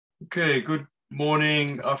Okay, good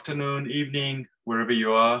morning, afternoon, evening, wherever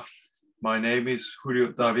you are. My name is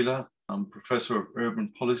Julio Davila. I'm Professor of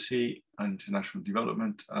Urban Policy and International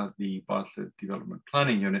Development at the Bartlett Development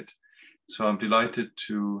Planning Unit. So I'm delighted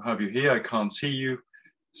to have you here. I can't see you,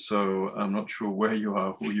 so I'm not sure where you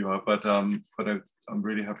are, who you are, but I'm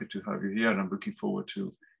really happy to have you here, and I'm looking forward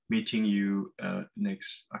to meeting you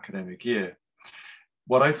next academic year.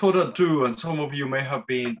 What I thought I'd do, and some of you may have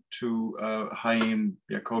been to Haim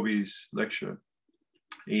Jacobi's lecture,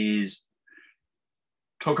 is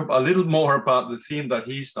talk a little more about the theme that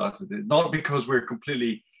he started. Not because we're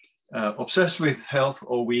completely obsessed with health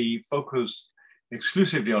or we focus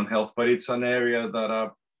exclusively on health, but it's an area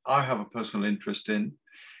that I have a personal interest in.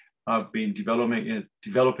 I've been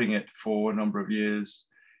developing it for a number of years,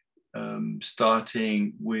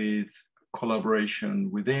 starting with collaboration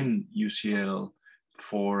within UCL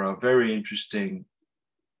for a very interesting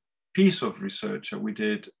piece of research that we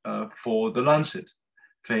did for The Lancet,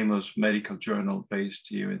 famous medical journal based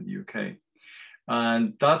here in the UK.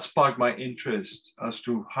 And that sparked my interest as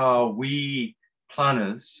to how we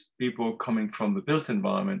planners, people coming from the built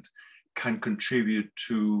environment, can contribute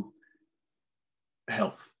to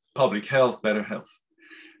health, public health, better health.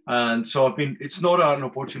 And so it's not an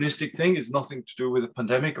opportunistic thing. It's nothing to do with the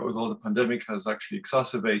pandemic, although the pandemic has actually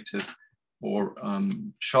exacerbated or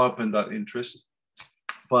sharpened that interest.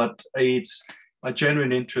 But it's a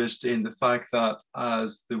genuine interest in the fact that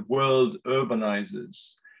as the world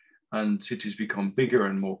urbanizes and cities become bigger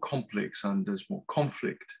and more complex and there's more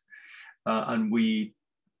conflict, and we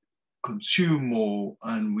consume more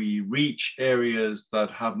and we reach areas that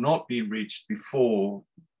have not been reached before,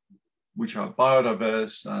 which are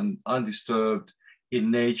biodiverse and undisturbed in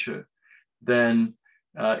nature, then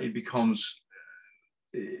it becomes,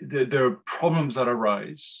 there are problems that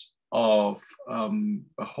arise of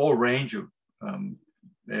a whole range of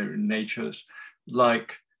natures,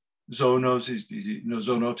 like zoonotic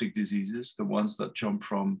diseases, the ones that jump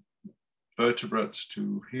from vertebrates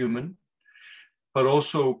to human, but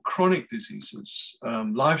also chronic diseases,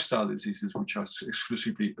 lifestyle diseases, which are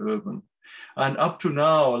exclusively urban. And up to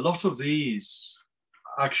now, a lot of these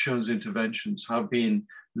actions, interventions have been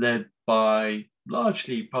led by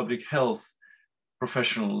largely public health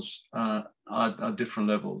professionals at different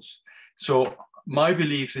levels. So my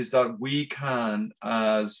belief is that we can,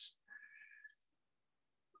 as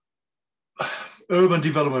urban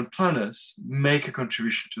development planners, make a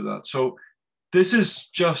contribution to that. So this is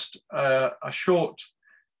just a short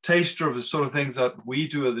taster of the sort of things that we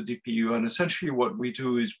do at the DPU. And essentially what we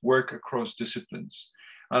do is work across disciplines.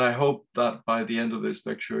 And I hope that by the end of this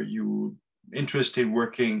lecture, you're interested in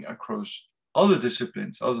working across other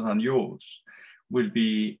disciplines other than yours will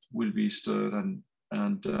be stirred and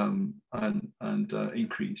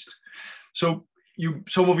increased. So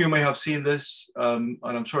some of you may have seen this, and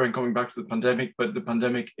I'm sorry I'm coming back to the pandemic, but the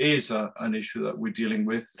pandemic is an issue that we're dealing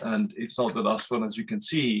with, and it's not the last one. As you can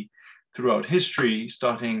see throughout history,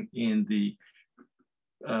 starting in the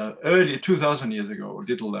early 2,000 years ago, or a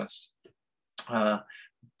little less,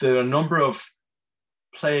 there are a number of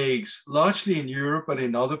plagues, largely in Europe, but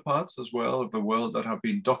in other parts as well of the world, that have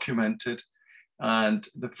been documented. And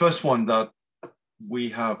the first one that we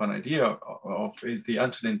have an idea of is the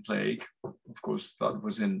Antonine plague. Of course, that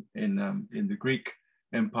was in the Greek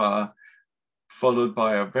Empire, followed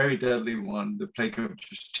by a very deadly one, the plague of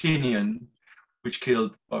Justinian, which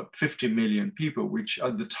killed about 50 million people, which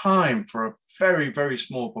at the time, for a very, very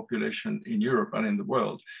small population in Europe and in the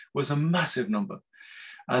world, was a massive number.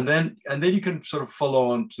 And then you can sort of follow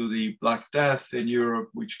on to the Black Death in Europe,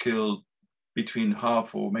 which killed between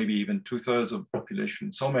half or maybe even 2/3 of the population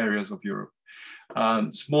in some areas of Europe.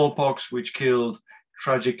 Smallpox, which killed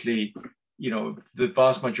tragically, the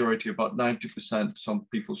vast majority, about 90%, some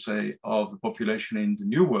people say, of the population in the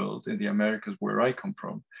New World, in the Americas, where I come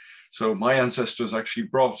from. So my ancestors actually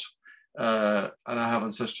brought, and I have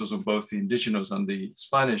ancestors on both the indigenous and the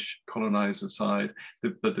Spanish colonizer side,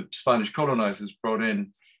 but the Spanish colonizers brought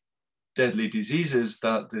in deadly diseases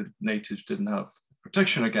that the natives didn't have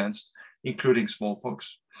protection against, including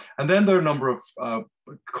smallpox. And then there are a number of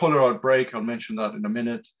cholera outbreak, I'll mention that in a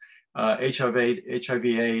minute,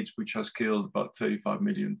 HIV/AIDS, which has killed about 35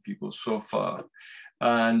 million people so far.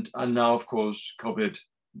 And now, of course, COVID,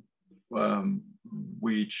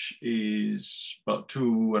 which is about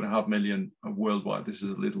 2.5 million worldwide. This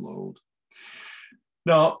is a little old.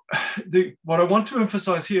 Now, what I want to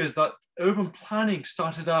emphasize here is that urban planning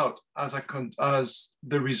started out as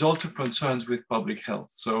the result of concerns with public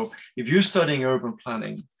health. So if you're studying urban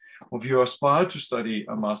planning, or if you aspire to study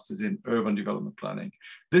a master's in urban development planning,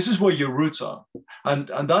 this is where your roots are. And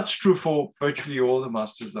that's true for virtually all the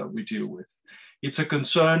masters that we deal with. It's a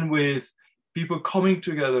concern with people coming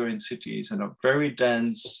together in cities in a very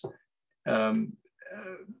dense,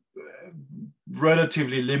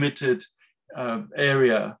 relatively limited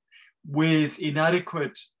area with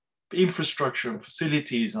inadequate infrastructure and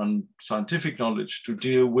facilities and scientific knowledge to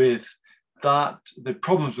deal with that, the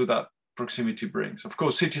problems with that proximity brings. Of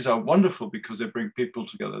course, cities are wonderful because they bring people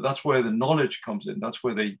together. That's where the knowledge comes in. That's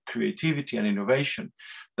where the creativity and innovation,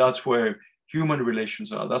 that's where human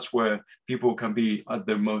relations are. That's where people can be at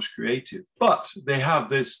their most creative. But they have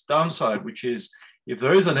this downside, which is if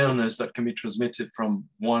there is an illness that can be transmitted from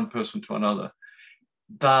one person to another,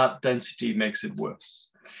 that density makes it worse.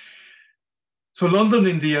 So London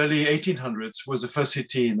in the early 1800s was the first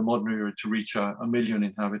city in the modern era to reach a million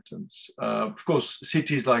inhabitants. Of course,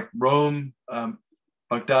 cities like Rome,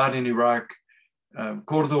 Baghdad in Iraq,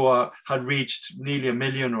 Cordoba had reached nearly a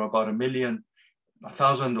million or about a million,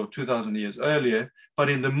 1,000 or 2,000 years earlier. But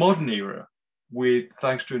in the modern era,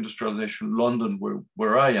 thanks to industrialization, London,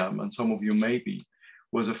 where I am, and some of you may be,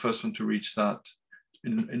 was the first one to reach that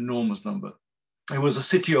enormous number. It was a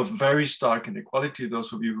city of very stark inequality.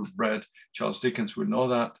 Those of you who've read Charles Dickens will know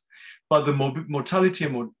that. But the mortality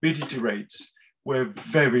and morbidity rates were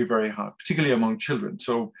very, very high, particularly among children.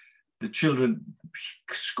 So the children,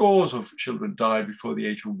 scores of children died before the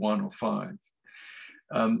age of 1 or 5.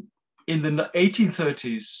 In the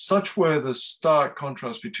 1830s, such were the stark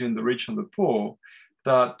contrast between the rich and the poor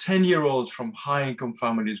that 10-year-olds from high-income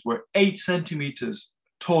families were 8 centimeters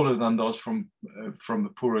taller than those from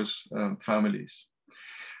the poorest families.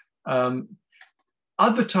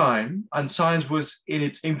 At the time, and science was in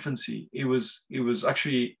its infancy, it was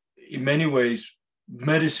actually, in many ways,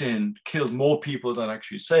 medicine killed more people than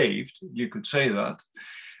actually saved, you could say that,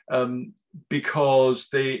 because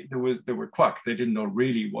they were quack. They didn't know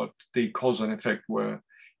really what the cause and effect were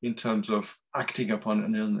in terms of acting upon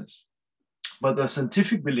an illness. But the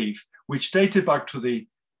scientific belief, which dated back to the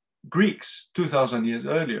Greeks 2,000 years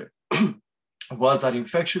earlier, was that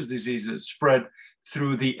infectious diseases spread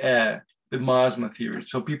through the air, the miasma theory.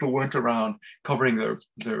 So people went around covering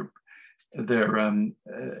their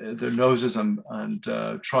noses and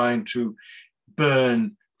trying to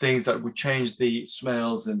burn things that would change the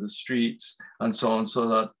smells in the streets and so on, so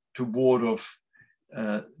that to ward off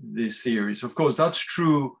these theories. Of course, that's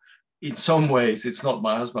true in some ways. It's not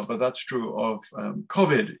miasma, but that's true of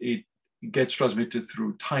COVID. It gets transmitted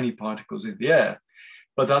through tiny particles in the air,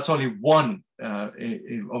 but that's only one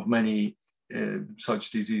of many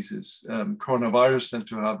such diseases. Coronavirus tend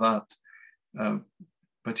to have that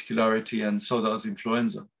particularity, and so does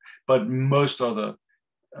influenza, but most other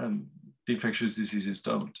infectious diseases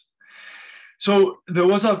don't. So there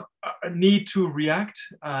was a need to react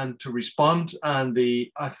and to respond, and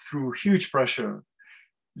through huge pressure,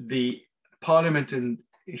 the Parliament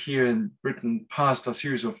here in Britain passed a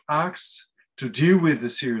series of acts to deal with the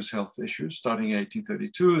serious health issues, starting in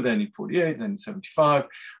 1832, then in 48, then in 75.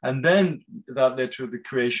 And then that led to the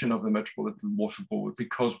creation of the Metropolitan Water Board,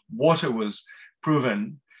 because water was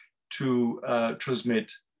proven to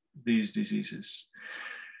transmit these diseases.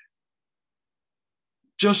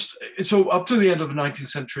 Just so up to the end of the 19th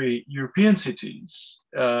century, European cities,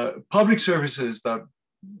 public services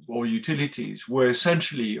or utilities were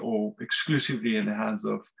essentially or exclusively in the hands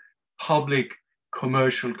of public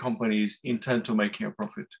commercial companies intent on making a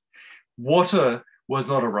profit. Water was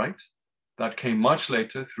not a right. That came much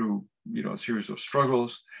later through a series of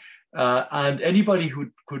struggles. And anybody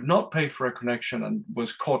who could not pay for a connection and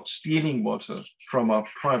was caught stealing water from a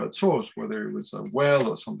private source, whether it was a well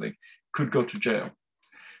or something, could go to jail.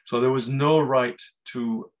 So there was no right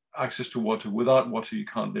to access to water. Without water, you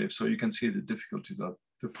can't live. So you can see the difficulties that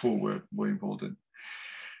the poor were involved in.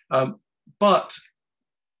 But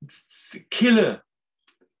killer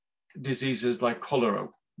diseases like cholera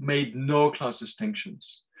made no class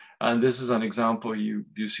distinctions. And this is an example you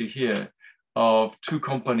see here of two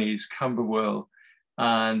companies, Camberwell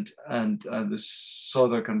and the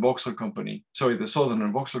Southern and Vauxhall Company, the Southern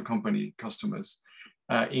and Vauxhall Company customers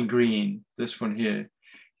in green, this one here.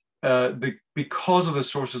 Because of the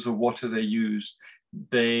sources of water they used,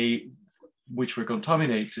 which were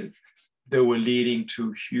contaminated, they were leading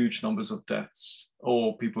to huge numbers of deaths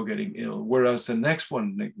or people getting ill, whereas the next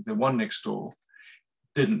one, the one next door,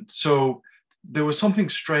 didn't. So there was something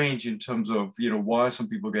strange in terms of, why are some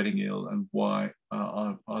people getting ill and why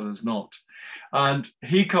are others not? And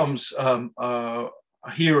here comes a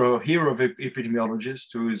hero of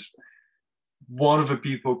epidemiologist who is one of the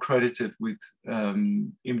people credited with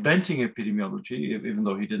inventing epidemiology, even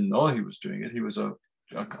though he didn't know he was doing it. He was a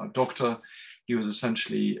doctor. He was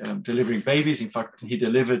essentially delivering babies. In fact, he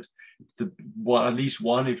delivered at least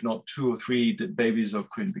one, if not two or three babies of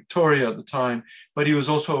Queen Victoria at the time. But he was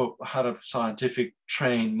also had a scientific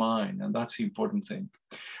trained mind, and that's the important thing.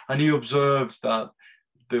 And he observed that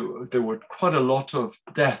there were quite a lot of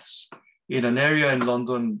deaths in an area in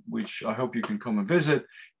London, which I hope you can come and visit,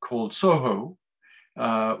 called Soho,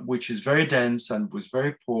 which is very dense and was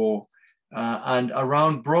very poor. And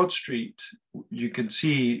around Broad Street, you can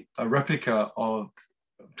see a replica of,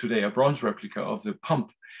 today, a bronze replica of the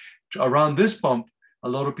pump. Around this pump, a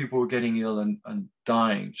lot of people were getting ill and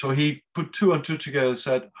dying. So he put two and two together and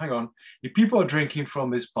said, hang on, if people are drinking from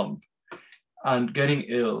this pump and getting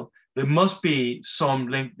ill, there must be some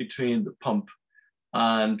link between the pump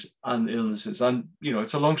and illnesses. And, you know,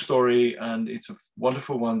 it's a long story and it's a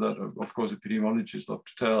wonderful one that, of course, epidemiologists love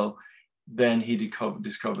to tell. Then he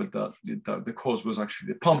discovered that the cause was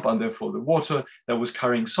actually the pump, and therefore the water that was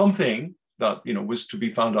carrying something that, you know, was to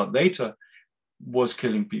be found out later, was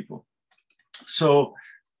killing people. So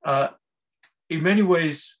in many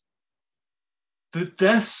ways, the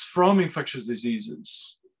deaths from infectious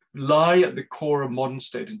diseases lie at the core of modern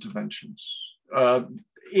state interventions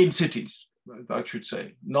in cities, I should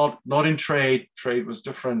say, not in trade. Trade was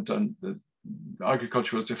different and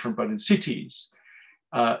agriculture was different, but in cities,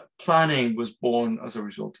 planning was born as a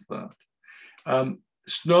result of that.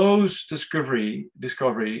 Snow's discovery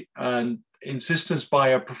and insistence by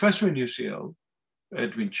a professor in UCL,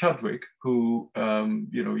 Edwin Chadwick, who,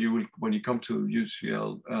 you know, you will, when you come to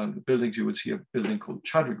UCL, the buildings, you would see a building called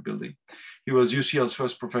Chadwick Building. He was UCL's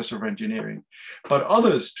first professor of engineering. But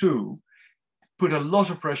others too put a lot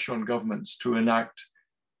of pressure on governments to enact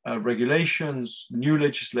regulations, new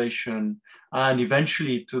legislation, and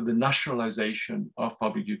eventually to the nationalization of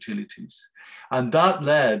public utilities. And that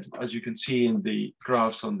led, as you can see in the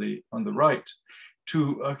graphs on the right,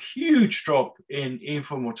 to a huge drop in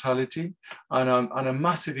infant mortality and a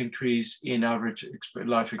massive increase in average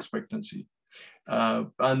life expectancy.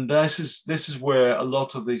 And this is where a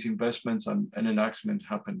lot of these investments and enactment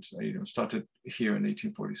happened. You know, started here in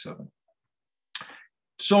 1847.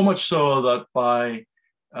 So much so that by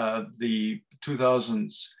the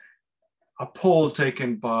 2000s, a poll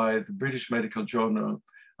taken by the British Medical Journal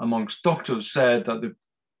amongst doctors said that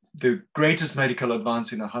the greatest medical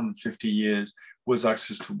advance in 150 years was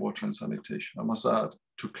access to water and sanitation. I must add,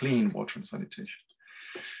 to clean water and sanitation.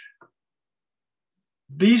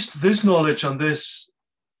 This knowledge and this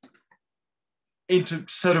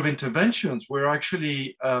set of interventions were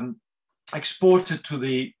actually exported to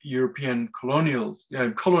the European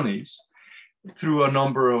colonies through a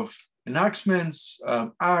number of enactments,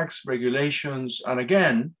 acts, regulations, and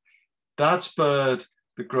again, that spurred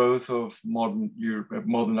the growth of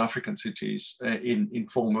modern African cities in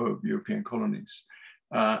former European colonies.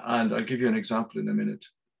 And I'll give you an example in a minute.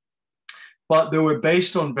 But they were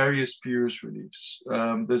based on various spurious reliefs.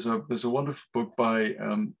 There's a wonderful book by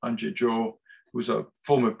Anje Jo, who's a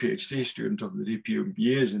former PhD student of the DPU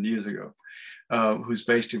years and years ago, who's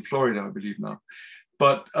based in Florida, I believe now.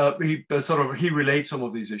 But he relates some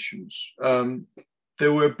of these issues.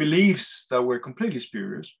 There were beliefs that were completely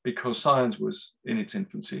spurious because science was in its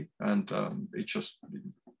infancy, and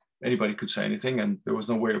anybody could say anything, and there was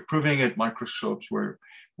no way of proving it. Microscopes were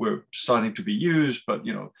starting to be used, but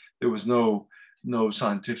you know, there was no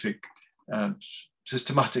scientific,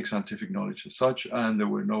 systematic scientific knowledge as such, and there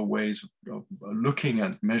were no ways of looking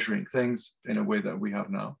and measuring things in a way that we have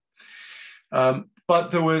now. But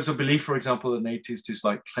there was a belief, for example, that natives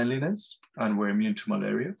dislike cleanliness and were immune to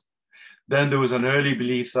malaria. Then there was an early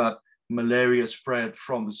belief that malaria spread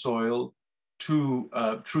from the soil through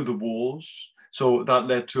the walls. So that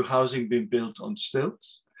led to housing being built on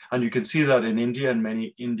stilts. And you can see that in India and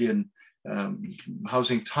many Indian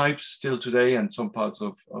housing types still today, and some parts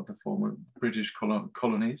of the former British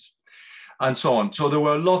colonies, and so on. So there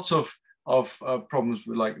were lots of problems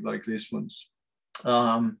with like these ones.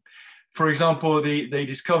 For example, they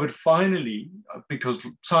discovered finally, because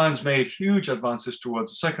science made huge advances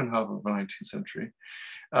towards the second half of the 19th century,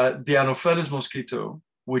 the Anopheles mosquito,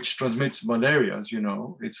 which transmits malaria, as you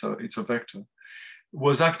know, it's a vector,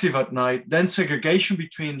 was active at night. Then segregation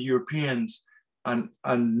between Europeans and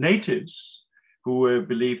natives who were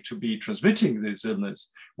believed to be transmitting this illness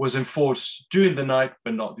was enforced during the night,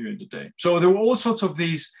 but not during the day. So there were all sorts of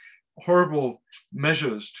these horrible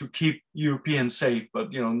measures to keep Europeans safe,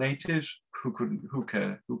 but you know, natives, who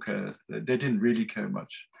cared? They didn't really care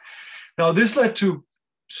much. Now this led to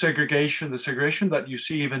segregation, the segregation that you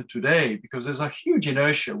see even today, because there's a huge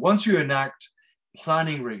inertia. Once you enact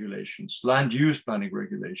planning regulations, land use planning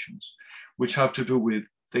regulations, which have to do with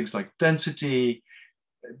things like density,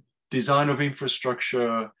 design of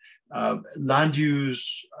infrastructure, land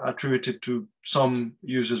use attributed to some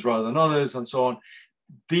users rather than others, and so on.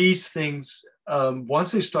 These things,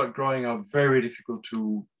 once they start growing, are very difficult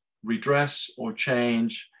to redress or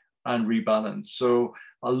change and rebalance. So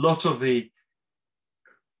a lot of the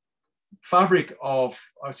fabric of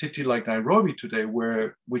a city like Nairobi today,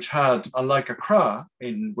 which had, unlike Accra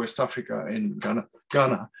in West Africa, in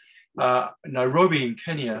Ghana, Nairobi in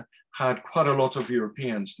Kenya had quite a lot of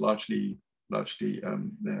Europeans, largely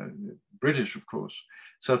British, of course,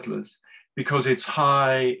 settlers, because it's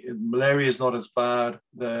high, malaria is not as bad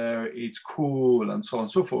there, it's cool, and so on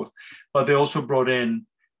and so forth. But they also brought in,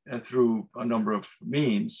 through a number of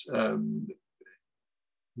means,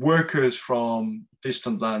 workers from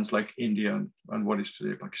distant lands like India and what is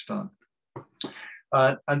today Pakistan.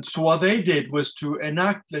 And so what they did was to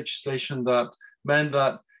enact legislation that meant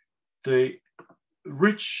that the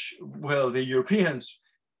rich, well, the Europeans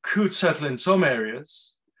could settle in some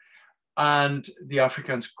areas and the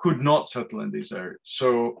Africans could not settle in these areas.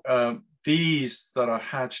 So these that are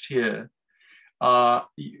hatched here are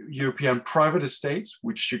European private estates,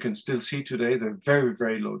 which you can still see today. They're very,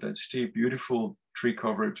 very low density, beautiful tree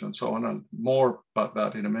coverage and so on, and more about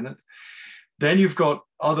that in a minute. Then you've got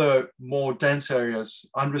other more dense areas,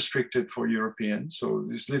 unrestricted for Europeans, so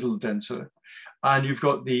it's little denser. And you've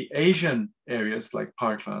got the Asian areas like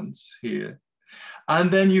parklands here.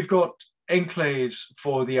 And then you've got enclaves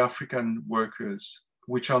for the African workers,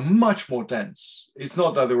 which are much more dense. It's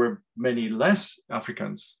not that there were many less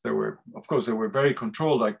Africans. There were, of course, they were very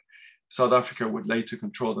controlled, like South Africa would later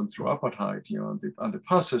control them through apartheid, and the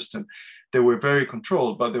pass system. They were very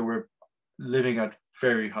controlled, but they were living at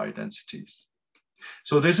very high densities.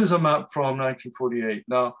 So this is a map from 1948.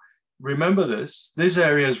 Now, remember this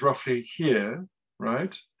area is roughly here,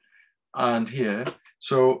 right? And here.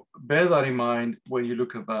 So bear that in mind when you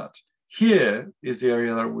look at that. Here is the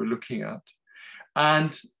area that we're looking at.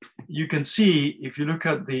 And you can see, if you look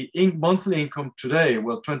at the monthly income today,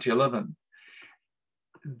 well, 2011,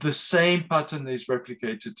 the same pattern is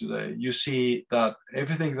replicated today. You see that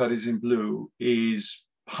everything that is in blue is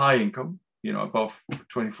high income, above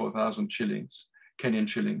 24,000 shillings, Kenyan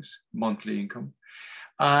shillings, monthly income.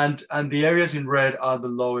 And the areas in red are the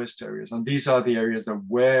lowest areas. And these are the areas that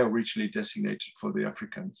were originally designated for the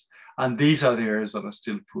Africans. And these are the areas that are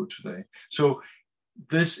still poor today. So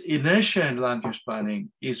this inertia in land use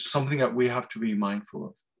planning is something that we have to be mindful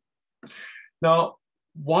of. Now,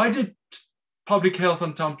 why did public health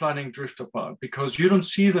and town planning drift apart? Because you don't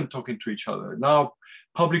see them talking to each other. Now,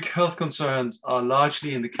 public health concerns are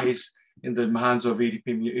largely in the hands of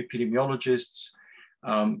epidemiologists,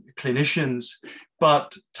 clinicians,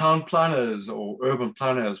 but town planners or urban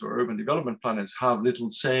development planners have little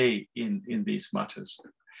say in these matters.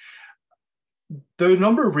 There are a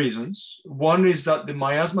number of reasons. One is that the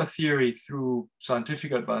miasma theory, through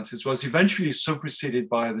scientific advances, was eventually superseded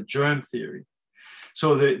by the germ theory.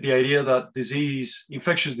 So the idea that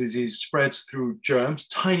infectious disease spreads through germs,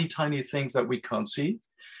 tiny, tiny things that we can't see,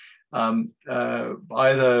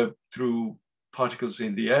 either through particles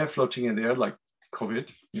in the air, floating in the air, like COVID,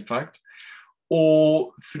 in fact,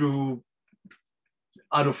 or through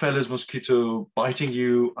Anopheles mosquito biting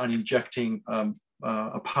you and injecting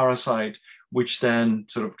a parasite, which then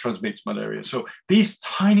sort of transmits malaria. So these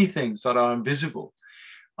tiny things that are invisible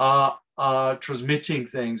are transmitting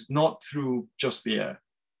things not through just the air.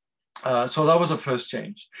 So that was a first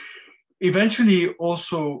change. Eventually,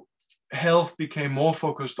 also, health became more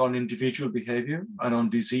focused on individual behavior and on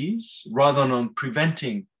disease rather than on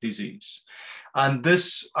preventing disease. And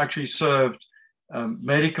this actually served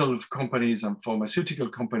medical companies and pharmaceutical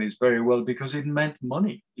companies very well, because it meant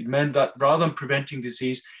money. It meant that rather than preventing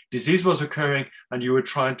disease was occurring and you were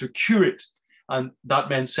trying to cure it. And that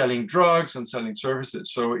meant selling drugs and selling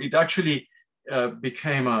services. So it actually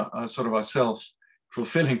became a sort of a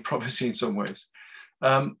self-fulfilling prophecy in some ways.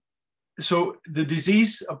 So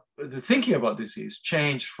the thinking about disease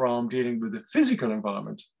changed from dealing with the physical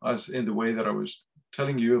environment, as in the way that I was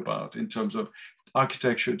telling you about, in terms of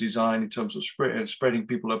architecture, design, in terms of spreading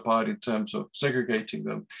people apart, in terms of segregating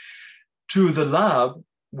them, to the lab,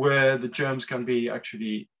 where the germs can be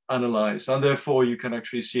actually analyzed. And therefore you can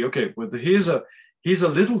actually see, okay, well, here's a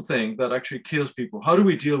little thing that actually kills people. How do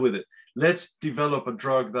we deal with it? Let's develop a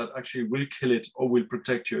drug that actually will kill it or will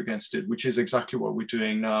protect you against it, which is exactly what we're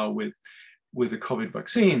doing now with the COVID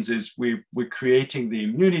vaccines. Is we're creating the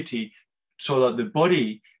immunity so that the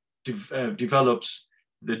body develops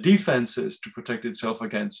the defenses to protect itself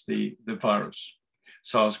against the virus,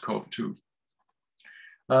 SARS-CoV-2.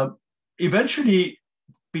 Eventually,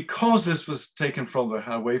 because this was taken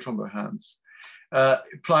away from their hands,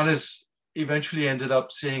 planners eventually ended up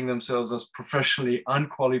seeing themselves as professionally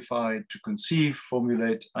unqualified to conceive,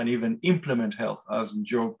 formulate, and even implement health, as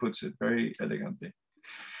Joe puts it very elegantly.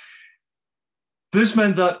 This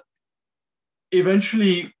meant that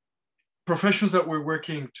eventually professions that were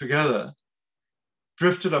working together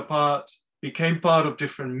drifted apart, became part of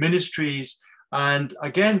different ministries. And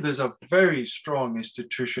again, there's a very strong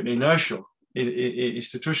institutional inertia.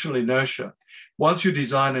 Once you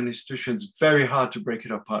design an institution, it's very hard to break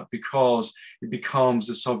it apart because it becomes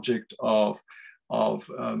a subject of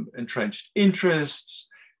entrenched interests,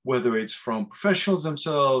 whether it's from professionals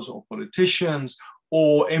themselves or politicians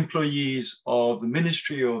or employees of the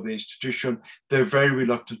ministry or the institution. They're very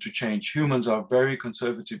reluctant to change. Humans are very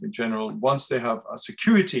conservative in general. Once they have a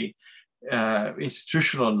security,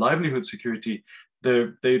 institutional and livelihood security,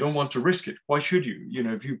 they don't want to risk it. Why should you? You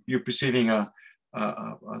know, if you're receiving a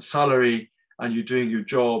salary and you're doing your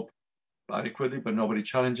job adequately, but nobody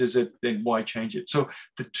challenges it, then why change it? So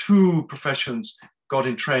the two professions got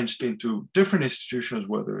entrenched into different institutions,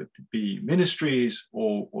 whether it be ministries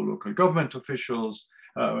or local government officials,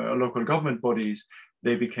 local government bodies.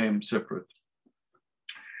 They became separate.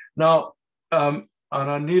 Now, and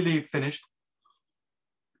I'm nearly finished.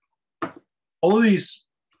 All these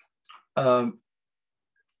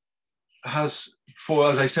as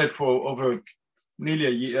I said, for over nearly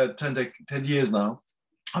a year, 10 years now,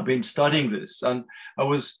 I've been studying this. And I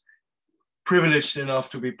was privileged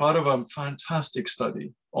enough to be part of a fantastic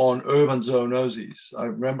study on urban zoonoses. I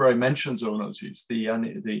remember I mentioned zoonoses,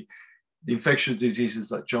 the infectious diseases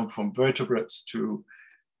that jump from vertebrates to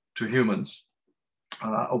humans,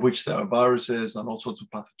 of which there are viruses and all sorts of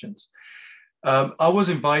pathogens. I was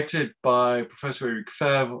invited by Professor Eric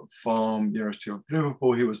Fevre from the University of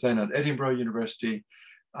Liverpool. He was then at Edinburgh University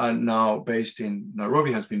and now based in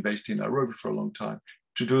Nairobi, has been based in Nairobi for a long time,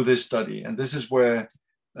 to do this study. And this is where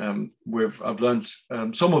I've learned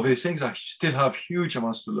some of these things. I still have huge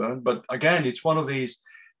amounts to learn, but again, it's one of these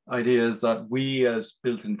ideas that we as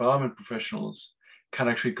built environment professionals can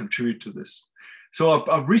actually contribute to this. So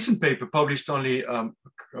a recent paper published only a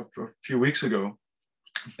few weeks ago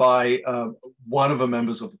by one of the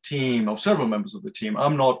members of the team, or several members of the team.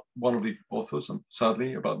 I'm not one of the authors,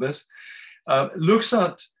 sadly, about this. Looks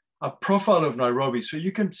at a profile of Nairobi. So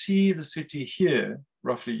you can see the city here,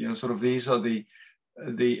 roughly, you know, sort of these are the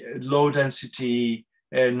low density,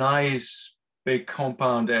 nice, big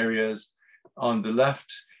compound areas on the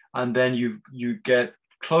left. And then you get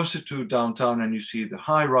closer to downtown and you see the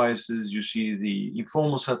high rises, you see the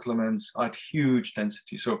informal settlements at huge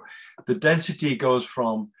density. So the density goes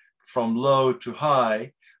from low to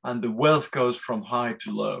high, and the wealth goes from high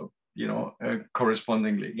to low, you know,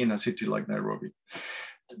 correspondingly in a city like Nairobi.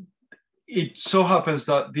 It so happens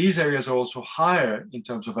that these areas are also higher in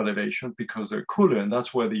terms of elevation because they're cooler, and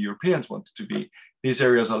that's where the Europeans wanted to be. These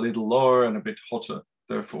areas are a little lower and a bit hotter,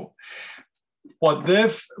 therefore. What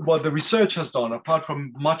the research has done, apart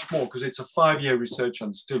from much more, because it's a 5-year research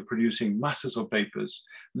and still producing masses of papers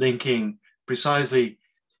linking precisely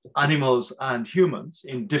animals and humans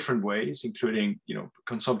in different ways, including, you know,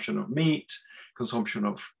 consumption of meat, consumption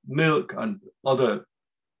of milk and other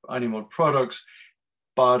animal products,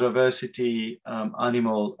 biodiversity,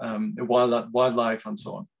 wildlife, and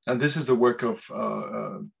so on. And this is the work of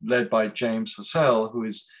led by James Hassell,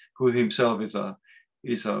 who himself is an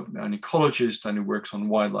ecologist, and he works on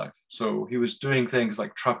wildlife. So he was doing things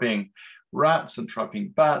like trapping rats and trapping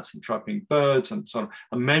bats and trapping birds and so on,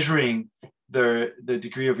 and measuring the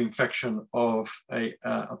degree of infection of a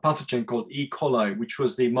pathogen called E. coli, which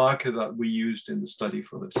was the marker that we used in the study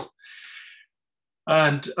for this.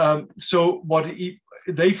 And so what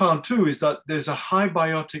they found too is that there's a high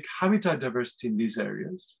biotic habitat diversity in these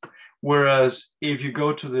areas. Whereas if you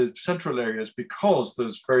go to the central areas, because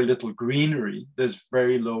there's very little greenery, there's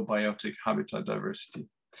very low biotic habitat diversity.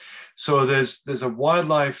 So there's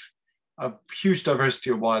a huge diversity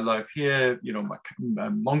of wildlife here, you know,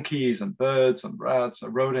 monkeys and birds and rats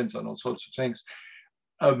and rodents and all sorts of things.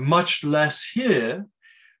 Much less here,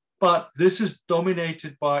 but this is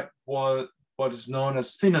dominated by what is known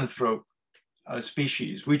as synanthrope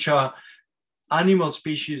species, which are animal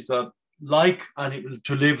species that like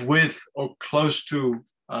to live with or close to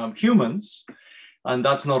humans. And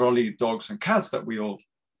that's not only dogs and cats that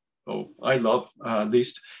I love at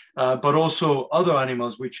least, but also other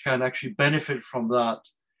animals which can actually benefit from that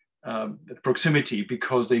proximity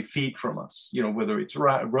because they feed from us, you know, whether it's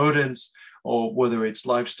rodents or whether it's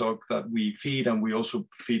livestock that we feed and we also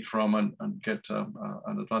feed from and get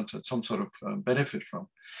an advantage, some sort of benefit from.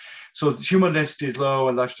 So human density is low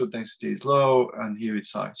and livestock density is low, and here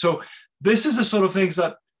it's high. So this is the sort of things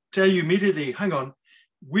that tell you immediately, hang on,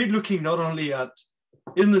 we're looking not only at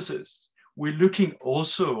illnesses, we're looking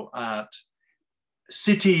also at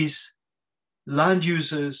cities, land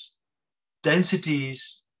uses,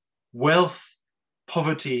 densities, wealth,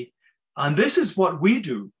 poverty. And this is what we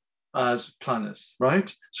do as planners,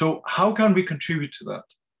 right? So how can we contribute to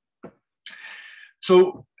that?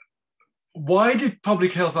 So why did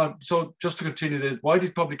public health, so just to continue this, why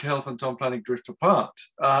did public health and town planning drift apart?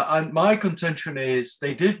 And my contention is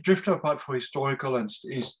they did drift apart for historical and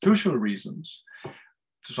institutional reasons,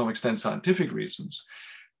 to some extent scientific reasons,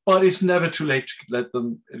 but it's never too late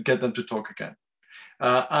to get them to talk again.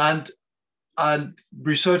 And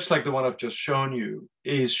research like the one I've just shown you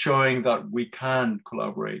is showing that we can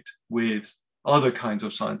collaborate with other kinds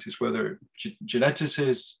of scientists, whether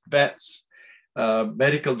geneticists, vets,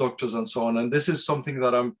 medical doctors, and so on. And this is something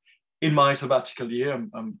that I'm in my sabbatical year.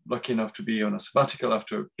 I'm lucky enough to be on a sabbatical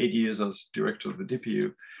after 8 years as director of the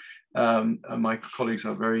DPU. And my colleagues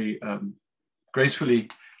are very gracefully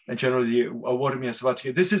and generally awarded me a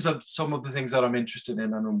sabbatical. This is some of the things that I'm interested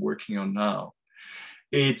in and I'm working on now.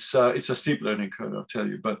 It's a steep learning curve, I'll tell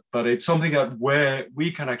you, but it's something that where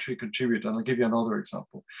we can actually contribute. And I'll give you another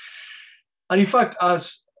example. And in fact,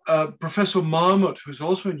 as Professor Marmot, who's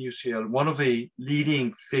also in UCL, one of the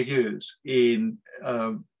leading figures in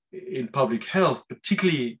public health,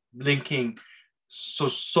 particularly linking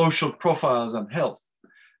social profiles and health,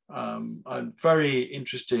 and very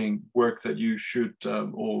interesting work that you should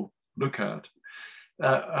all look at.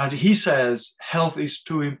 And he says health is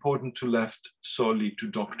too important to left solely to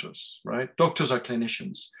doctors, right? Doctors are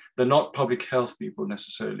clinicians. They're not public health people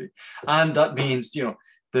necessarily. And that means, you know,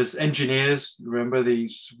 there's engineers, remember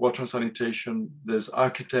these water and sanitation, there's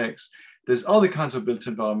architects, there's other kinds of built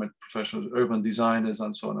environment professionals, urban designers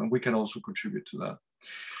and so on, and we can also contribute to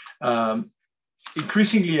that.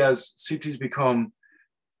 Increasingly as cities become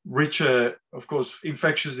richer, of course,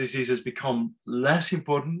 infectious diseases become less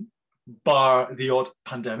important, bar the odd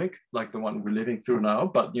pandemic, like the one we're living through now,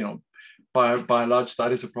 but you know, by and large,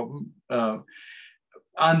 that is a problem.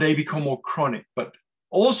 And they become more chronic, but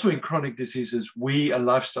also in chronic diseases, and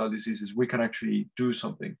lifestyle diseases, we can actually do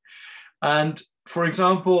something. And for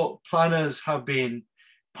example, planners have been,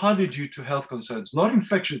 partly due to health concerns, not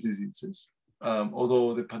infectious diseases,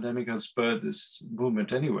 although the pandemic has spurred this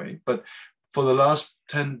movement anyway, but for the last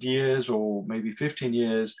 10 years or maybe 15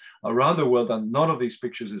 years around the world, and none of these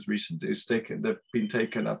pictures is recent, they've been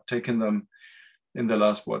taken, I've taken them in the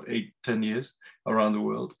last, 8-10 years around the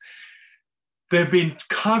world. They've been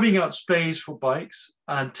carving out space for bikes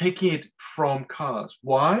and taking it from cars.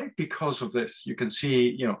 Why? Because of this. You can see,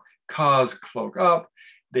 you know, cars clog up,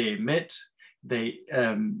 they emit, they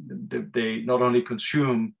not only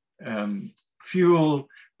consume fuel,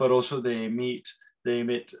 but also they emit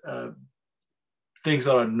things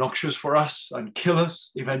that are noxious for us and kill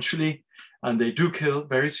us eventually, and they do kill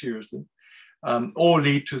very seriously. Or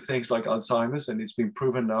lead to things like Alzheimer's, and it's been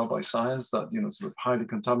proven now by science that, you know, sort of highly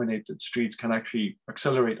contaminated streets can actually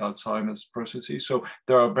accelerate Alzheimer's processes. So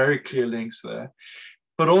there are very clear links there,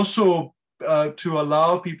 but also to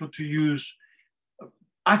allow people to use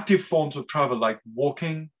active forms of travel, like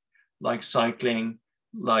walking, like cycling,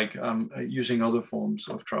 like using other forms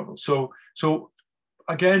of travel. So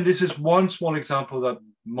again, this is one small example that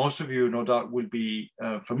most of you, no doubt, will be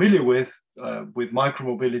familiar with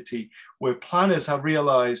micromobility, where planners have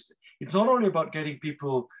realized it's not only about getting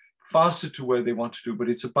people faster to where they want to do, but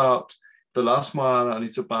it's about the last mile, and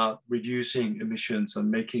it's about reducing emissions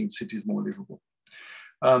and making cities more livable.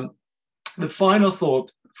 The final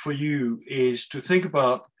thought for you is to think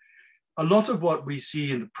about a lot of what we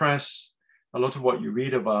see in the press, a lot of what you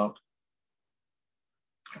read about,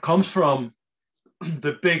 comes from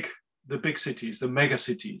the big cities, the mega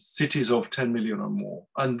cities, cities of 10 million or more.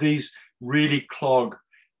 And these really clog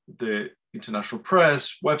the international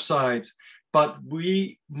press, websites, but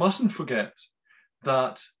we mustn't forget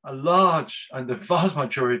that a large and the vast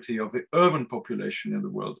majority of the urban population in the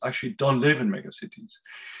world actually don't live in megacities.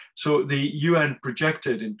 So the UN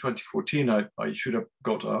projected in 2014, I should have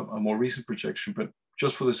got a more recent projection, but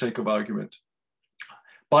just for the sake of argument,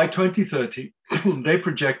 by 2030, they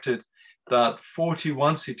projected that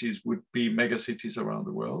 41 cities would be megacities around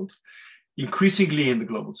the world, increasingly in the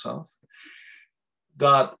global south,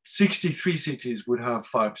 that 63 cities would have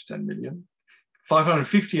 5 to 10 million,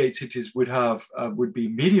 558 cities would be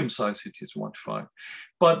medium-sized cities, 1 to 5,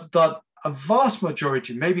 but that a vast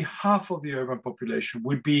majority, maybe half of the urban population,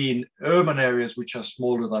 would be in urban areas which are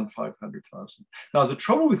smaller than 500,000. Now, the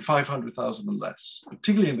trouble with 500,000 and less,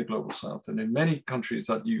 particularly in the global south and in many countries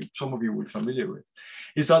that some of you will be familiar with,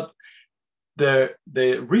 is that the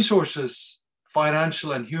resources,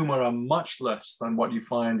 financial and human, are much less than what you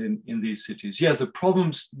find in these cities. Yes, the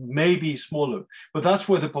problems may be smaller, but that's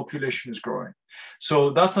where the population is growing.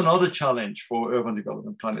 So that's another challenge for urban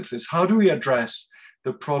development planners, is how do we address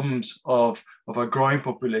the problems of a growing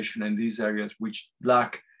population in these areas which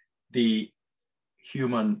lack the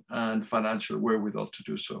human and financial wherewithal to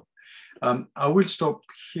do so. I will stop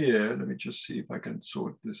here. Let me just see if I can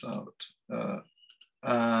sort this out.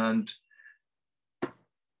 And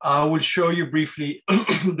I will show you briefly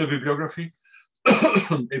the bibliography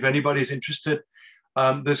if anybody's interested.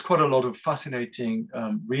 There's quite a lot of fascinating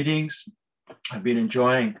readings. I've been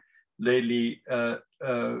enjoying lately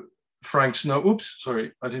Frank Snow. Oops,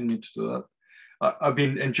 sorry, I didn't mean to do that. I've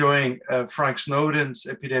been enjoying Frank Snowden's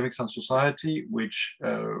Epidemics and Society, which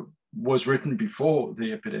was written before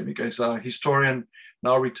the epidemic. As a historian,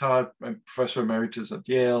 now retired, professor emeritus at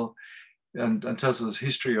Yale, and tells us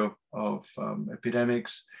history of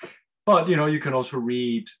epidemics. But you can also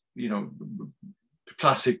read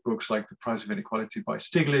classic books like The Price of Inequality by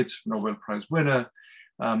Stiglitz, Nobel Prize winner.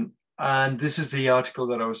 And this is the article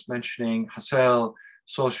that I was mentioning, Hassel,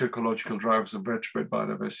 Socio-Ecological Drivers of Vertebrate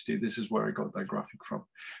Biodiversity. This is where I got that graphic from.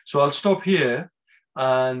 So I'll stop here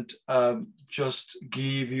and just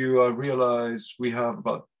give you, I realize we have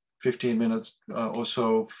about 15 minutes or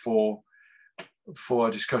so for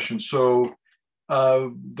our discussion. So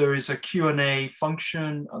there is a Q&A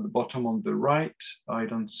function at the bottom on the right. I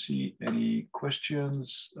don't see any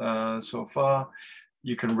questions so far.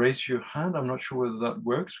 You can raise your hand. I'm not sure whether that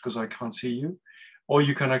works because I can't see you. Or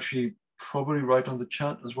you can actually probably write on the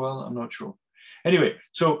chat as well. I'm not sure. Anyway,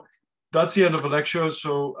 so that's the end of the lecture.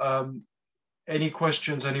 So any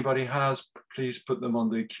questions anybody has, please put them on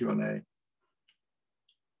the Q&A.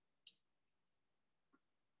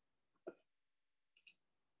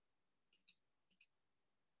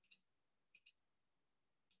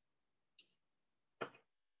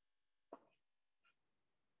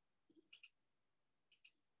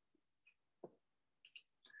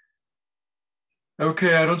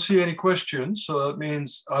 Okay, I don't see any questions. So that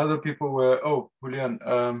means either people were, oh, Julian,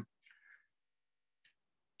 I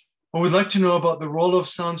would like to know about the role of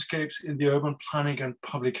soundscapes in the urban planning and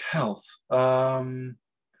public health.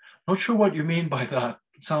 Not sure what you mean by that,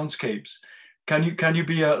 soundscapes. Can you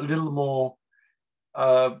be a little more,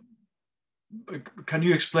 can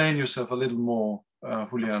you explain yourself a little more,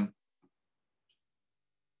 Julian?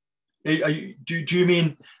 Do you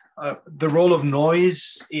mean the role of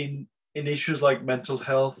noise in issues like mental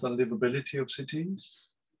health and livability of cities?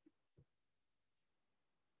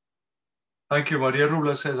 Thank you. Maria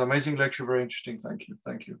Rubla says, amazing lecture, very interesting. Thank you.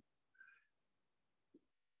 Thank you.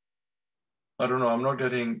 I don't know. I'm not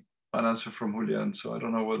getting an answer from Julian, so I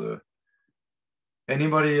don't know whether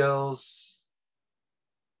anybody else.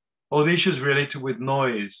 Oh, the issues related with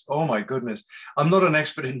noise. Oh my goodness. I'm not an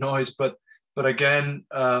expert in noise, but again,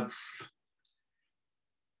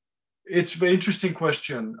 it's an interesting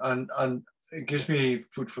question, and it gives me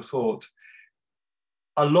food for thought.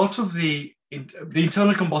 A lot of the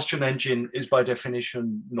internal combustion engine is by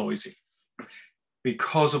definition noisy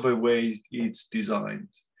because of the way it's designed.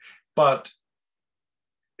 But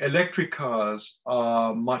electric cars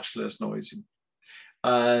are much less noisy.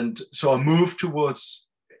 And so a move towards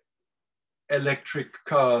electric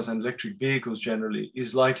cars and electric vehicles generally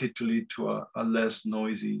is likely to lead to a less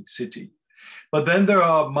noisy city. But then there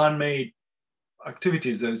are man-made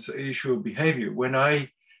activities. There's an issue of behavior. When I've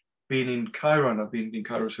been in Cairo, and I've been in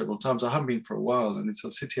Cairo several times, I haven't been for a while, and it's a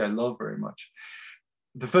city I love very much.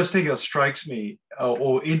 The first thing that strikes me,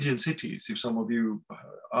 or Indian cities, if some of you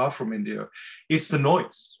are from India, it's the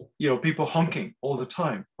noise. People honking all the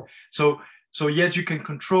time. So yes, you can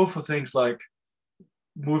control for things like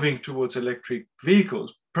moving towards electric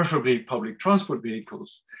vehicles, preferably public transport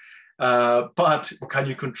vehicles. But can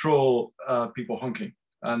you control people honking?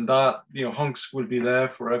 And that, honks will be there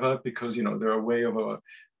forever because, they're a way of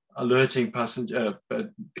alerting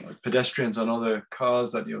pedestrians and other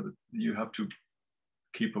cars that, you have to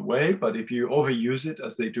keep away. But if you overuse it,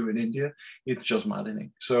 as they do in India, it's just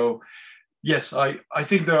maddening. So yes, I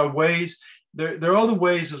think there are ways, there are other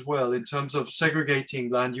ways as well in terms of segregating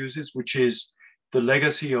land uses, which is the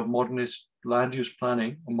legacy of modernist land use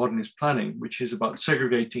planning or modernist planning, which is about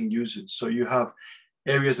segregating uses. So you have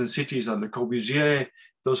areas and cities under Corbusier.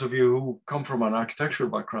 Those of you who come from an architectural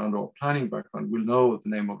background or planning background will know the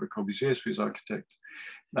name of Le Corbusier, Swiss architect,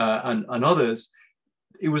 and others.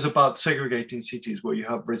 it was about segregating cities where you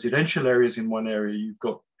have residential areas in one area, you've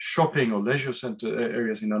got shopping or leisure center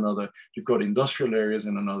areas in another, you've got industrial areas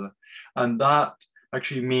in another. And that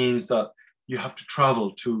actually means that you have to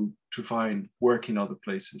travel to find work in other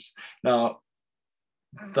places. Now,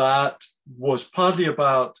 that was partly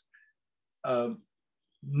about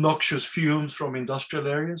noxious fumes from industrial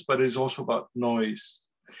areas, but it's also about noise.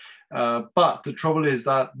 But the trouble is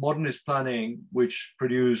that modernist planning, which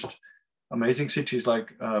produced amazing cities like,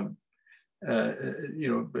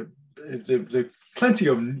 the plenty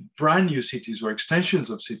of brand new cities or extensions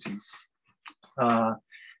of cities,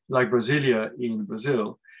 like Brasilia in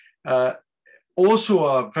Brazil, also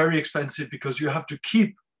are very expensive because you have to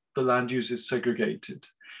keep the land uses segregated,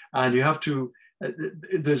 and you have to.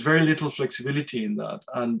 There's very little flexibility in that,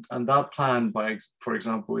 and that plan, for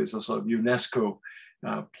example, is a sort of UNESCO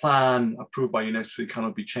plan approved by UNESCO. It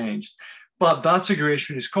cannot be changed. But that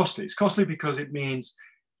segregation is costly. It's costly because it means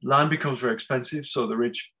land becomes very expensive, so the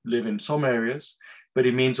rich live in some areas, but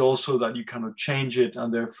it means also that you cannot change it,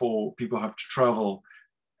 and therefore people have to travel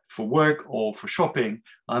for work or for shopping,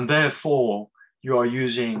 and therefore you are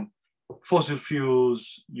using fossil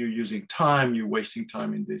fuels, you're using time, you're wasting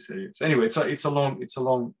time in these areas. Anyway, it's a long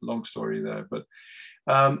story there. But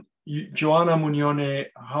Joanna Mugnone,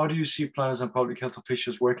 how do you see planners and public health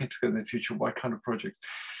officials working together in the future? What kind of projects?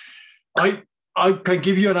 I can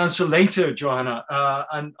give you an answer later, Joanna,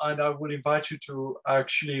 and I will invite you to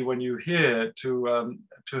actually, when you're here, to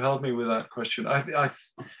help me with that question. I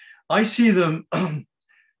see them.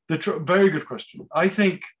 Very good question. I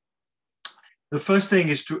think the first thing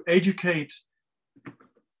is to educate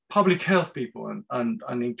public health people and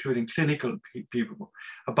including clinical people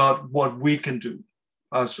about what we can do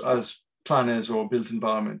as planners or built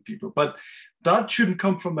environment people. But that shouldn't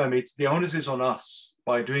come from them. The onus is on us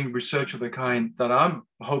by doing research of the kind that I'm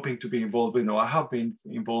hoping to be involved in, or I have been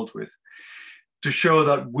involved with, to show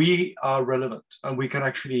that we are relevant and we can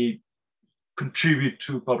actually contribute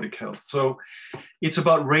to public health. So it's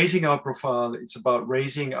about raising our profile. It's about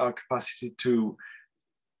raising our capacity to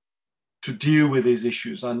deal with these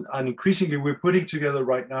issues. And increasingly, we're putting together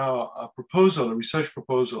right now a research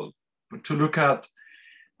proposal to look at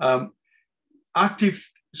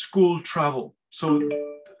active school travel. So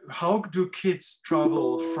how do kids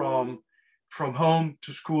travel from home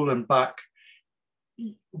to school and back,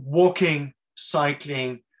 walking,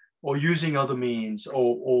 cycling, or using other means,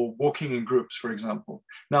 or walking in groups, for example.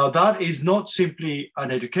 Now, that is not simply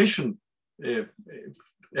an education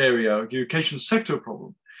area, education sector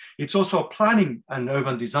problem. It's also a planning and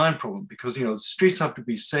urban design problem, because the streets have to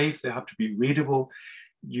be safe, they have to be readable.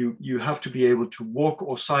 You have to be able to walk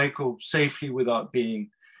or cycle safely without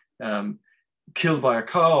being killed by a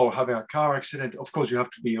car or having a car accident. Of course, you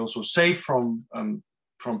have to be also safe from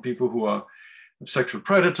people who are sexual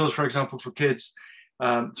predators, for example, for kids.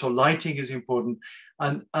 So lighting is important.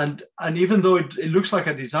 And even though it looks like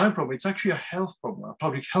a design problem, it's actually a health problem, a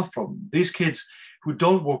public health problem. These kids who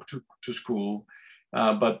don't walk to school,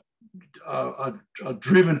 but are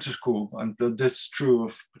driven to school, and that's true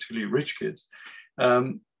of particularly rich kids,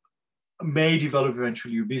 may develop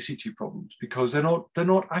eventually obesity problems because they're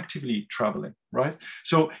not actively traveling, right?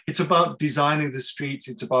 So it's about designing the streets.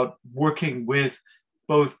 It's about working with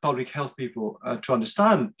both public health people to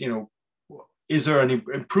understand, is there any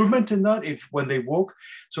improvement in that when they walk?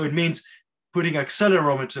 So it means putting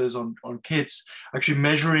accelerometers on kids, actually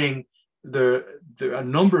measuring a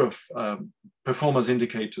number of performance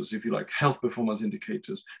indicators, if you like, health performance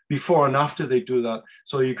indicators, before and after they do that.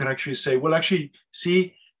 So you can actually say, well, actually,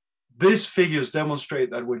 see, these figures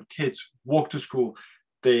demonstrate that when kids walk to school,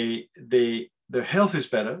 their health is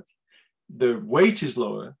better, their weight is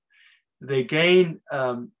lower, they gain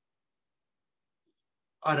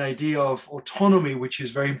an idea of autonomy, which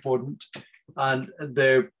is very important, and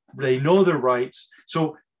they know their rights.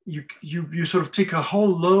 So you sort of tick a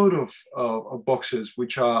whole load of boxes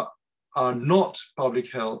which are not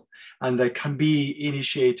public health, and they can be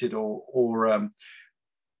initiated or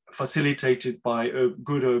facilitated by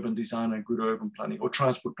good urban design and good urban planning, or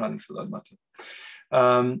transport planning for that matter.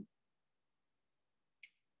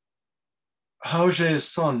 Hauge's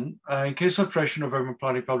son, in case of pressure of urban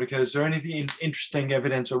planning public health, is there anything interesting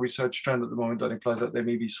evidence or research trend at the moment that implies that they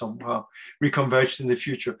may be somehow reconverged in the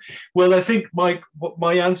future? Well, I think my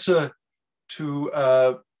answer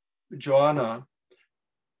to Joanna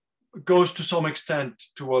goes to some extent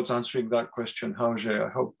towards answering that question, Hauge.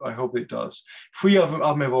 I hope it does. Fui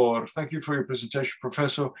Amevor, thank you for your presentation,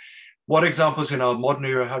 Professor. What examples in our modern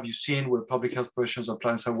era have you seen where public health professionals and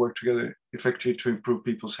planners have worked together effectively to improve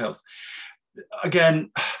people's health?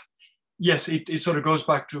 Again, yes, it sort of goes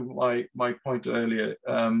back to my point earlier.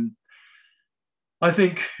 I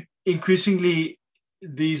think increasingly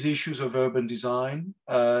these issues of urban design,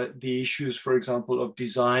 the issues, for example, of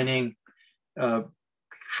designing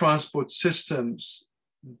transport systems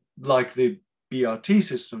like the BRT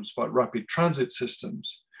systems, but rapid transit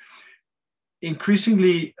systems,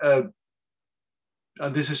 increasingly,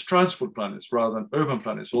 and this is transport planners rather than urban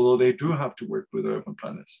planners, although they do have to work with urban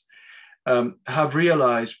planners, have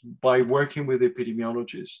realized by working with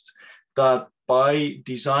epidemiologists that by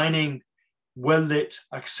designing well-lit,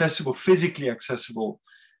 accessible, physically accessible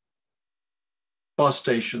bus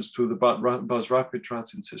stations through the bus rapid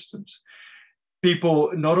transit systems,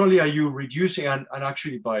 people, not only are you reducing, and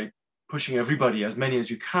actually by pushing everybody, as many as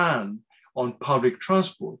you can, on public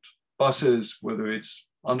transport, buses, whether it's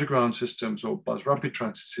underground systems or bus rapid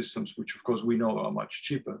transit systems, which of course we know are much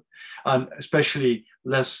cheaper, and especially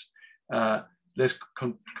less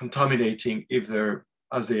contaminating if they're,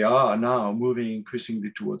 as they are now, moving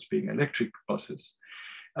increasingly towards being electric buses.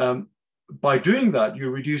 By doing that,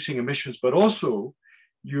 you're reducing emissions, but also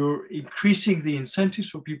you're increasing the incentives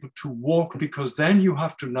for people to walk, because then you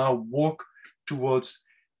have to now walk towards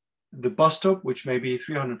the bus stop, which may be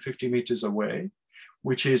 350 meters away,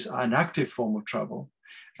 which is an active form of travel,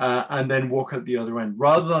 and then walk at the other end,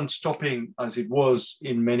 rather than stopping, as it was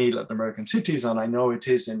in many Latin American cities, and I know it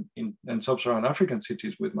is in sub-Saharan African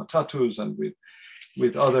cities with matatus and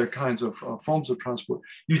with other kinds of forms of transport.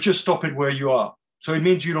 You just stop it where you are. So it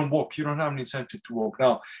means you don't walk, you don't have an incentive to walk.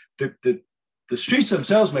 Now, the streets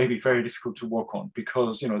themselves may be very difficult to walk on,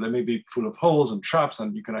 because, you know, they may be full of holes and traps,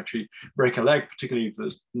 and you can actually break a leg, particularly if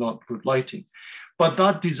there's not good lighting. But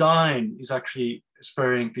that design is actually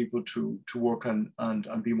spurring people to walk and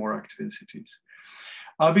be more active in cities.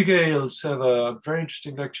 Abigail Seva, very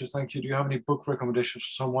interesting lecture, thank you. Do you have any book recommendations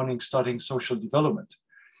for someone studying social development?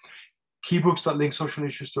 Key books that link social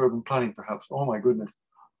issues to urban planning, perhaps. Oh my goodness.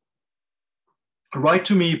 Write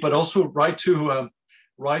to me, but also write to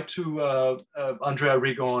Andrea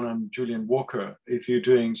Rigon and Julian Walker if you're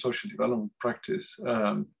doing social development practice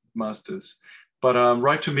masters. But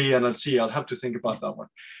write to me and I'll have to think about that one.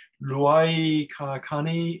 Luai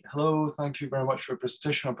Kawakani, hello, thank you very much for your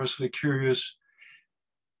presentation. I'm personally curious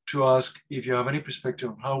to ask if you have any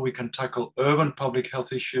perspective on how we can tackle urban public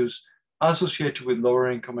health issues associated with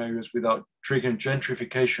lower income areas without triggering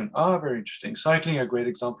gentrification. Very interesting. Cycling, a great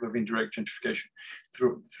example of indirect gentrification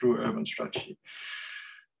through urban strategy.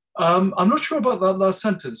 I'm not sure about that last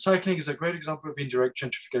sentence. Cycling is a great example of indirect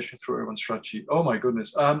gentrification through urban strategy. Oh my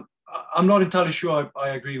goodness. I'm not entirely sure I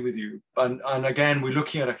agree with you. And again, we're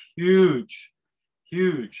looking at a huge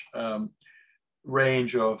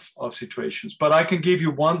range of situations. But I can give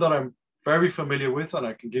you one that I'm very familiar with, and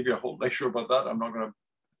I can give you a whole lecture about that. I'm not going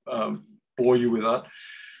to bore you with that.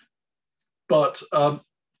 But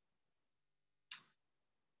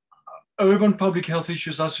urban public health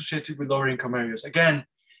issues associated with lower income areas. Again,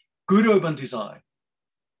 good urban design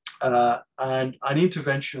and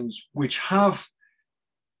interventions which have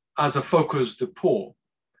as a focus the poor,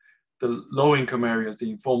 the low income areas,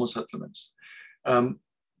 the informal settlements.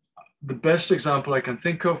 The best example I can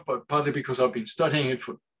think of, but partly because I've been studying it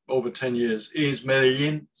for over 10 years, is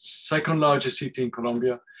Medellin, second largest city in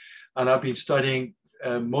Colombia. And I've been studying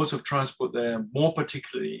modes of transport there, more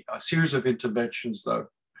particularly a series of interventions that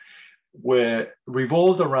were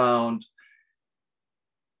revolved around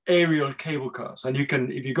aerial cable cars. And you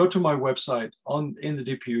can, if you go to my website in the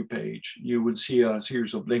DPU page, you will see a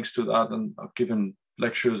series of links to that. And I've given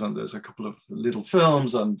lectures, and there's a couple of little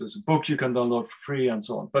films, and there's a book you can download for free and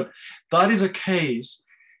so on. But that is a case,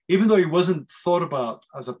 even though it wasn't thought about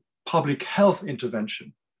as a public health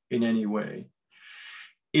intervention in any way,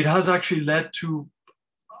 it has actually led to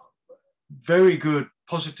very good,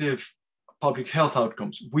 positive public health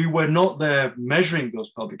outcomes. We were not there measuring those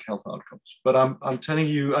public health outcomes, but I'm telling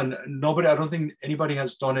you, and I don't think anybody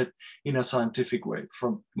has done it in a scientific way.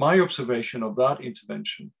 From my observation of that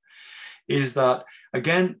intervention is that,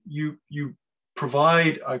 again, you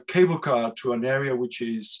provide a cable car to an area which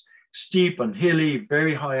is steep and hilly,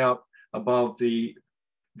 very high up above the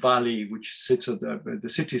valley, which sits at the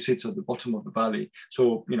city sits at the bottom of the valley.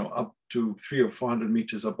 So, you know, up to 300 or 400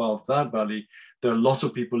 meters above that valley, there are lots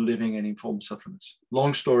of people living in informal settlements.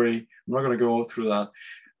 Long story, I'm not going to go through that.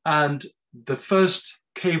 And the first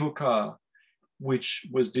cable car, which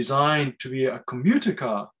was designed to be a commuter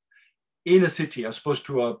car in a city, as opposed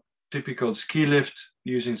to a typical ski lift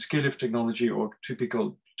using ski lift technology or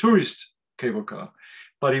typical tourist cable car,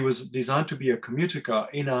 but it was designed to be a commuter car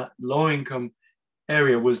in a low-income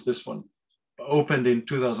area, was this one. opened in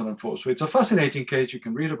 2004. So it's a fascinating case. You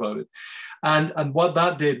can read about it. And what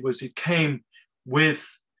that did was it came with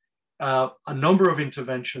a number of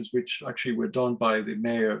interventions, which actually were done by the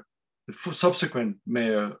mayor, the subsequent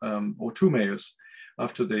mayor, or two mayors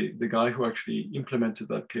after the guy who actually implemented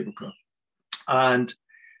that cable car. And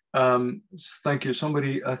thank you.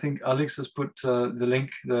 Somebody, I think Alex has put the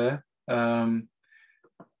link there.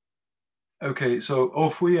 Okay,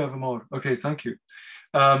 so we have more. Okay, thank you.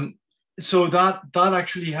 So that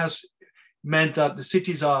actually has meant that the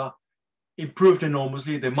cities are improved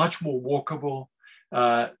enormously. They're much more walkable.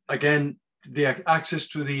 Again, the access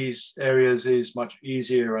to these areas is much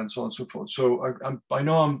easier, and so on and so forth. So I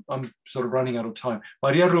know I'm sort of running out of time.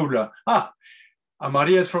 Maria Rubla.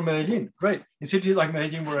 Maria is from Medellin. Great. In cities like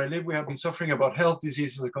Medellin, where I live, we have been suffering about health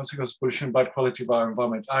diseases as a consequence of pollution, bad quality of our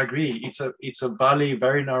environment. I agree. It's a valley,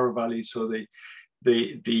 very narrow valley. So the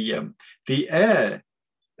air,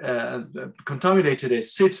 contaminated air,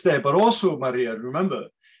 sits there. But also, Maria, remember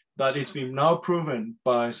that it's been now proven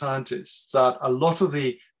by scientists that a lot of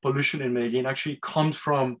the pollution in Medellin actually comes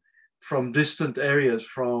from distant areas.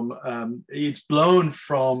 It's blown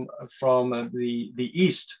from the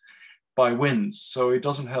east by winds, so it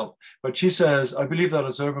doesn't help. But she says, I believe that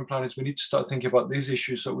as urban planners, we need to start thinking about these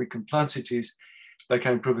issues so we can plan cities that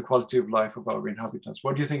can improve the quality of life of our inhabitants.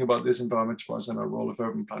 What do you think about this environmental-wise and our role of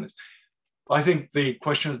urban planners? I think the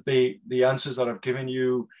questions, the answers that I've given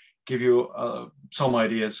you give you some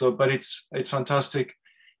ideas. So, but it's fantastic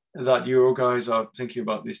that you guys are thinking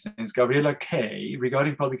about these things. Gabriela K,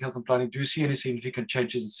 regarding public health and planning, do you see any significant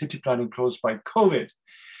changes in city planning caused by COVID?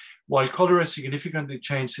 While cholera significantly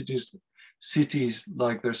changed cities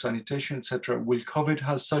like their sanitation, etc., will COVID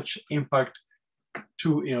have such impact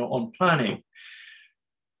on planning?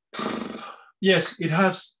 Yes, it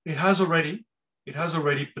has already. It has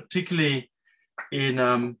already, particularly in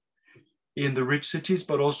the rich cities,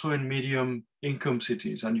 but also in medium income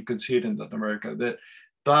cities, and you can see it in Latin America.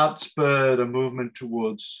 That spurred a movement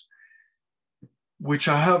towards, which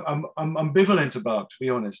I'm ambivalent about, to be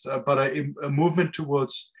honest, but a movement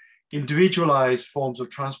towards individualized forms of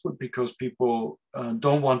transport, because people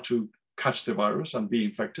don't want to catch the virus and be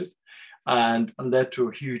infected, and led to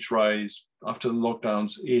a huge rise after the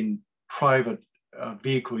lockdowns in private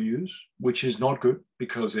vehicle use, which is not good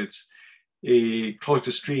because it's closed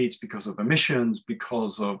the streets because of emissions,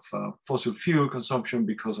 because of fossil fuel consumption,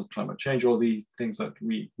 because of climate change, all the things that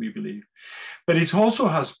we believe. But it also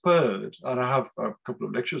has spurred, and I have a couple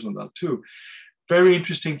of lectures on that too, very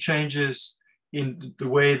interesting changes in the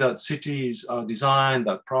way that cities are designed,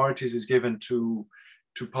 that priorities is given to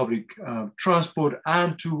public transport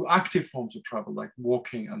and to active forms of travel like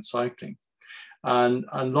walking and cycling. And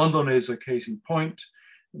London is a case in point.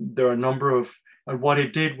 There are a number of, and what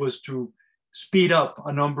it did was to speed up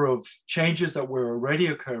a number of changes that were already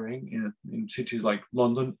occurring in cities like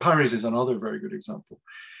London. Paris is another very good example.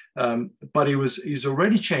 But is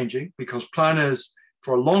already changing because planners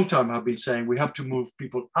for a long time have been saying we have to move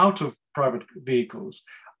people out of private vehicles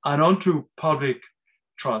and onto public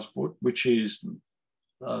transport, which is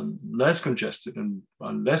less congested and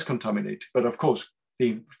less contaminated. But of course,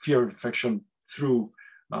 the fear of infection through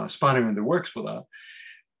spanner in the works for that,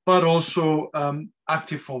 but also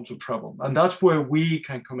active forms of travel. And that's where we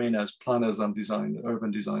can come in as planners and urban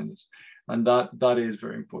designers. And that is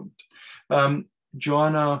very important.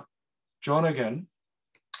 Joanna again,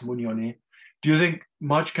 Munyoni, do you think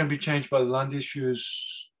much can be changed by the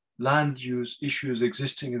land use issues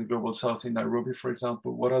existing in the global south in Nairobi, for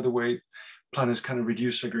example? What other way planners can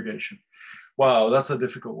reduce segregation? Wow, that's a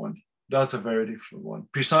difficult one. That's a very difficult one.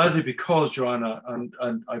 Precisely because, Joanna,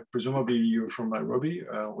 and I presumably you're from Nairobi,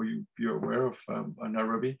 or you're aware of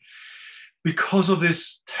Nairobi, because of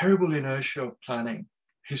this terrible inertia of planning,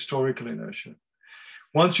 historical inertia.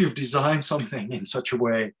 Once you've designed something in such a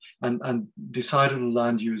way and decided on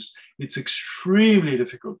land use, it's extremely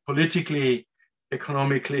difficult politically,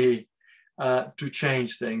 economically, to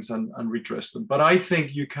change things and redress them. But I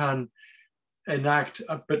think you can enact,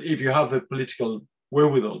 but if you have the political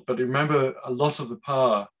wherewithal. But remember, a lot of the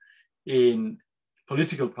power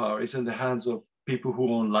political power is in the hands of people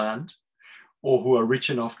who own land or who are rich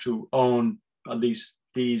enough to own at least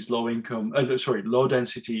these low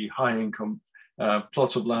density, high income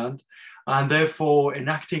plots of land. And therefore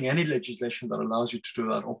enacting any legislation that allows you to do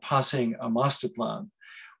that, or passing a master plan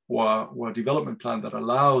or a development plan that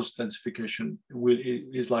allows densification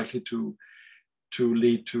is likely to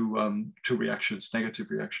lead to reactions, negative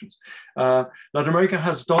reactions. Latin America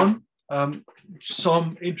has done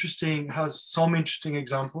some interesting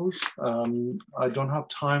examples. I don't have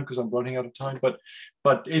time because I'm running out of time, but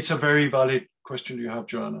it's a very valid question you have,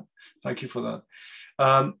 Joanna. Thank you for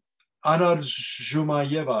that. Anna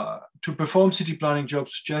Zhumayeva, to perform city planning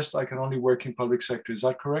jobs suggests I can only work in public sector. Is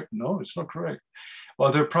that correct? No, it's not correct.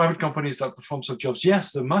 Well, there are private companies that perform such jobs.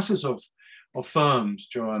 Yes, there are masses of firms,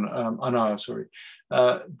 Anna, sorry,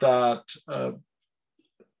 that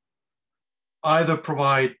either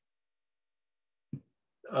provide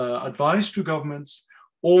advice to governments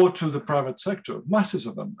or to the private sector, masses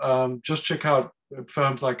of them. Just check out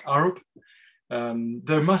firms like Arup.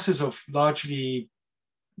 There are masses of largely,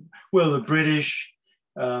 well, the British,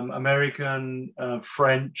 American,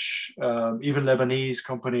 French, even Lebanese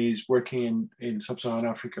companies working in sub-Saharan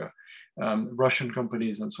Africa, Russian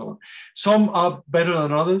companies and so on. Some are better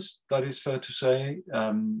than others, that is fair to say,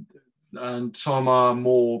 and some are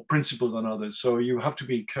more principled than others. So you have to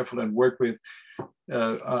be careful and work with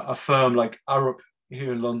a firm like Arup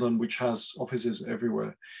here in London, which has offices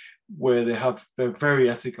everywhere, where they're very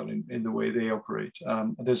ethical in the way they operate.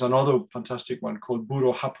 There's another fantastic one called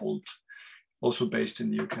Bureau Happold, also based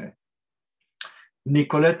in the UK.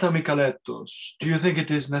 Nicoletta Michalettos, do you think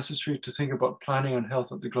it is necessary to think about planning and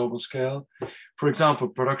health at the global scale? For example,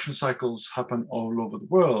 production cycles happen all over the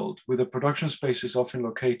world, with the production spaces often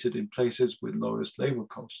located in places with lowest labor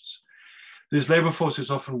costs. This labor force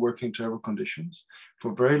is often working in terrible conditions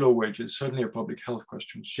for very low wages, certainly a public health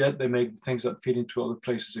question. Yet they make things that feed into other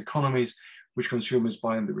places' economies, which consumers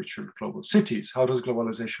buy in the richer global cities. How does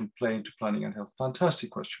globalization play into planning and health?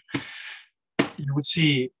 Fantastic question. You would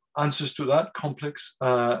see answers to that complex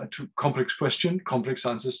question, complex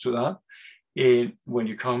answers to that when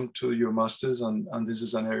you come to your masters, and this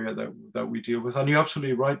is an area that we deal with. And you're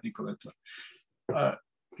absolutely right, Nicoletta.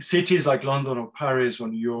 Cities like London or Paris or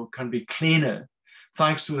New York can be cleaner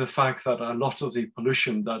thanks to the fact that a lot of the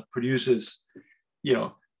pollution that produces,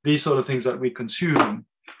 these sort of things that we consume,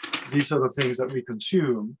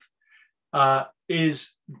 are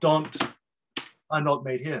not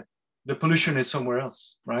made here. The pollution is somewhere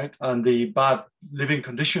else, right? And the bad living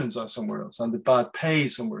conditions are somewhere else, and the bad pay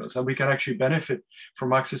is somewhere else. And we can actually benefit from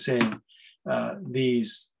accessing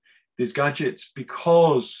these gadgets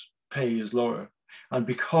because pay is lower and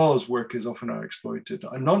because workers often are exploited,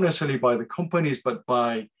 and not necessarily by the companies, but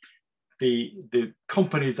by the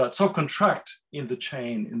companies that subcontract in the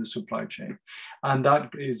chain, in the supply chain. And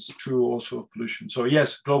that is true also of pollution. So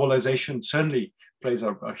yes, globalization certainly plays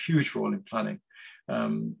a huge role in planning.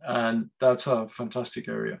 And that's a fantastic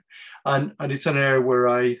area. And it's an area where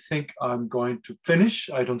I think I'm going to finish.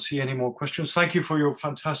 I don't see any more questions. Thank you for your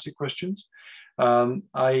fantastic questions.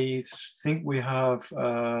 I think we have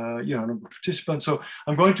a number of participants. So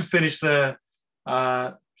I'm going to finish there.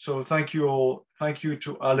 So thank you all. Thank you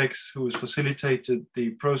to Alex, who has facilitated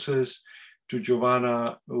the process, to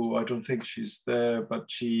Giovanna, who I don't think she's there, but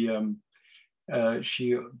she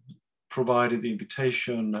provided the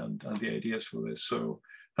invitation and the ideas for this. So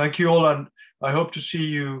thank you all, and I hope to see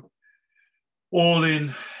you all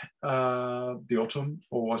in the autumn,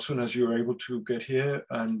 or as soon as you're able to get here,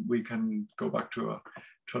 and we can go back to a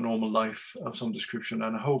normal life of some description.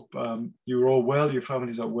 And I hope you're all well, your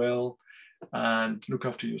families are well, and look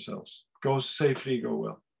after yourselves. Go safely, go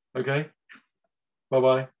well. Okay?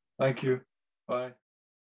 Bye-bye. Thank you. Bye.